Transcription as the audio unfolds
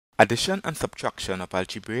Addition and subtraction of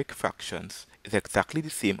algebraic fractions is exactly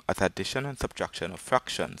the same as addition and subtraction of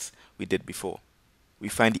fractions we did before. We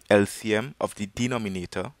find the LCM of the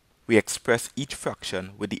denominator, we express each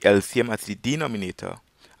fraction with the LCM as the denominator,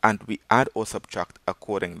 and we add or subtract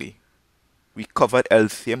accordingly. We covered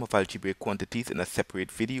LCM of algebraic quantities in a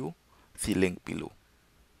separate video, see link below.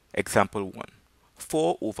 Example 1.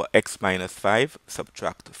 4 over x minus 5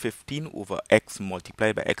 subtract 15 over x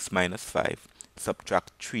multiplied by x minus 5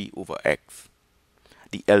 subtract 3 over x.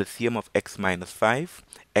 The LCM of x minus 5,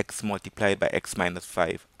 x multiplied by x minus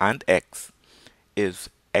 5, and x is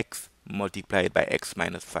x multiplied by x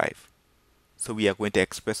minus 5. So we are going to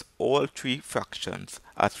express all three fractions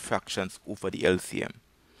as fractions over the LCM,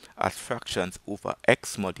 as fractions over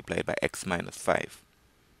x multiplied by x minus 5.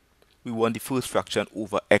 We want the first fraction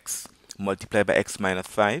over x multiplied by x minus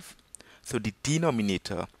 5. So the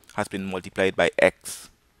denominator has been multiplied by x.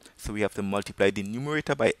 So we have to multiply the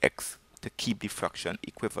numerator by x to keep the fraction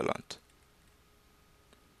equivalent.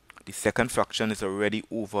 The second fraction is already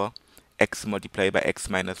over x multiplied by x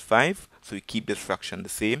minus 5. So we keep this fraction the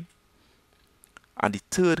same. And the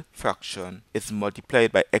third fraction is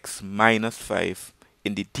multiplied by x minus 5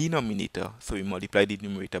 in the denominator. So we multiply the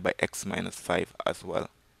numerator by x minus 5 as well.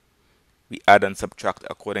 We add and subtract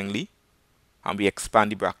accordingly, and we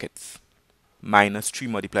expand the brackets. Minus 3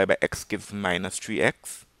 multiplied by x gives minus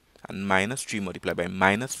 3x, and minus 3 multiplied by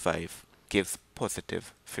minus 5 gives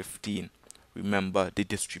positive 15. Remember the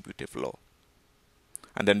distributive law.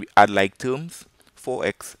 And then we add like terms.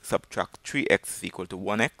 4x subtract 3x is equal to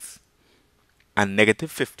 1x, and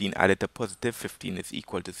negative 15 added to positive 15 is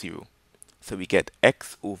equal to 0. So we get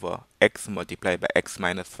x over x multiplied by x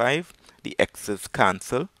minus 5. The x's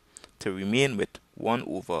cancel to remain with 1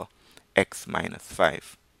 over x minus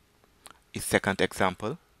 5. A second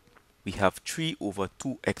example, we have 3 over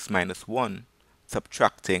 2x minus 1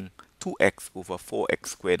 subtracting 2x over 4x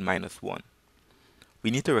squared minus 1. We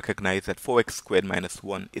need to recognize that 4x squared minus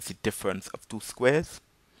 1 is the difference of two squares,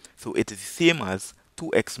 so it is the same as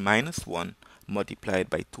 2x minus 1 multiplied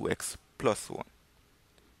by 2x plus 1.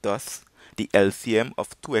 Thus, the LCM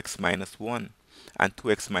of 2x minus 1 and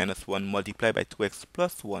 2x minus 1 multiplied by 2x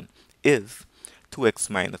plus 1 is 2x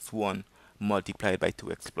minus 1 multiplied by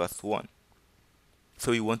 2x plus 1. So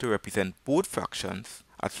we want to represent both fractions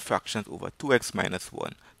as fractions over 2x minus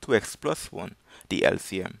 1, 2x plus 1, the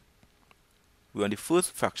LCM. We want the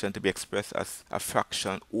first fraction to be expressed as a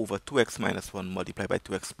fraction over 2x minus 1 multiplied by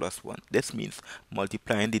 2x plus 1. This means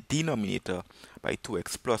multiplying the denominator by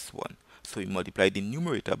 2x plus 1. So we multiply the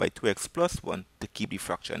numerator by 2x plus 1 to keep the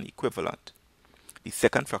fraction equivalent. The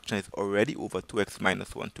second fraction is already over 2x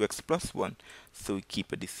minus 1, 2x plus 1, so we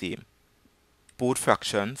keep it the same. Both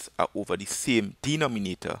fractions are over the same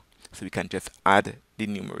denominator, so we can just add the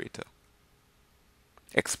numerator.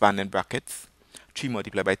 Expanding brackets. 3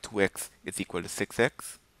 multiplied by 2x is equal to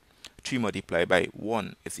 6x. 3 multiplied by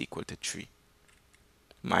 1 is equal to 3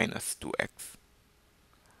 minus 2x.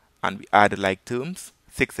 And we add like terms.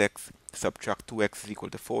 6x subtract 2x is equal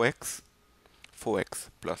to 4x. 4x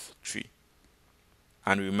plus 3.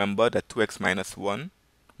 And remember that 2x minus 1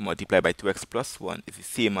 multiplied by 2x plus 1 is the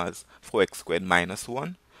same as 4x squared minus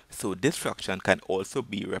 1. So this fraction can also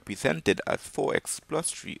be represented as 4x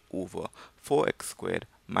plus 3 over 4x squared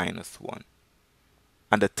minus 1.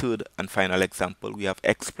 And the third and final example, we have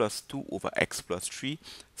x plus 2 over x plus 3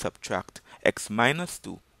 subtract x minus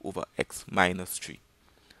 2 over x minus 3.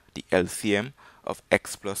 The LCM of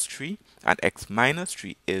x plus 3 and x minus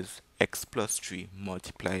 3 is x plus 3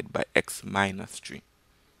 multiplied by x minus 3.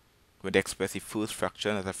 We're going to express the first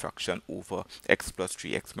fraction as a fraction over x plus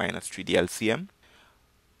 3, x minus 3, the LCM.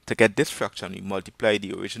 To get this fraction, we multiply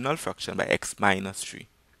the original fraction by x minus 3,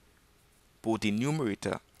 both the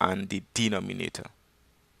numerator and the denominator.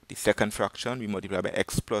 The second fraction, we multiply by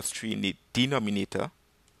x plus 3 in the denominator,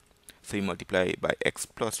 so we multiply by x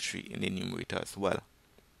plus 3 in the numerator as well.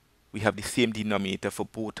 We have the same denominator for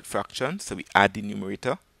both fractions, so we add the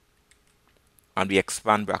numerator, and we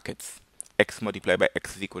expand brackets. X multiplied by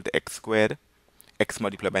x is equal to x squared. X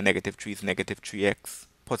multiplied by negative 3 is negative 3x.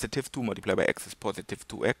 Positive 2 multiplied by x is positive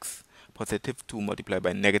 2x. Positive 2 multiplied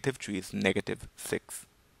by negative 3 is negative 6.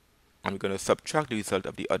 And we're going to subtract the result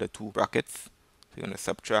of the other two brackets. So we're going to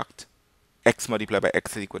subtract x multiplied by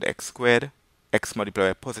x is equal to x squared. X multiplied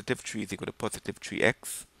by positive 3 is equal to positive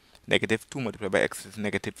 3x. Negative 2 multiplied by x is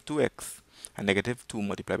negative 2x. And negative 2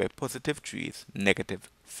 multiplied by positive 3 is negative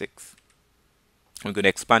 6. We're going to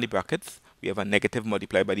expand the brackets. We have a negative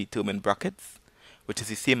multiplied by the term in brackets, which is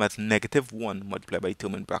the same as negative 1 multiplied by the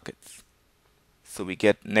term in brackets. So we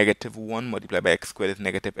get negative 1 multiplied by x squared is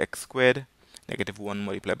negative x squared. Negative 1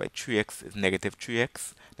 multiplied by 3x is negative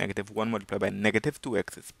 3x. Negative 1 multiplied by negative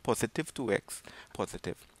 2x is positive 2x,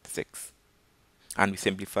 positive 6. And we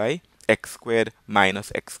simplify. X squared minus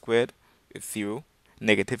x squared is 0.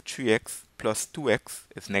 Negative 3x plus 2x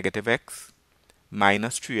is negative x.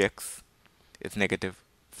 Minus 3x is negative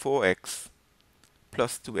 4x.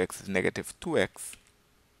 Plus 2x is negative 2x.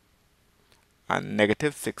 And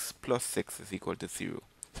negative 6 plus 6 is equal to 0.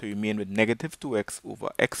 So we remain with negative 2x over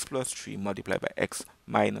x plus 3 multiplied by x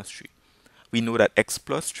minus 3. We know that x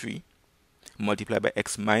plus 3 multiplied by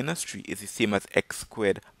x minus 3 is the same as x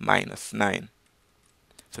squared minus 9.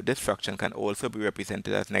 So this fraction can also be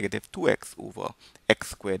represented as negative 2x over x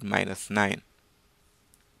squared minus 9.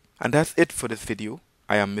 And that's it for this video.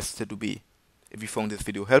 I am Mr. Dube. If you found this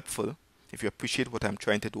video helpful, if you appreciate what I'm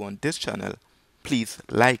trying to do on this channel, please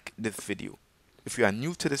like this video. If you are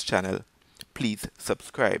new to this channel, please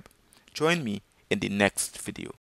subscribe. Join me in the next video.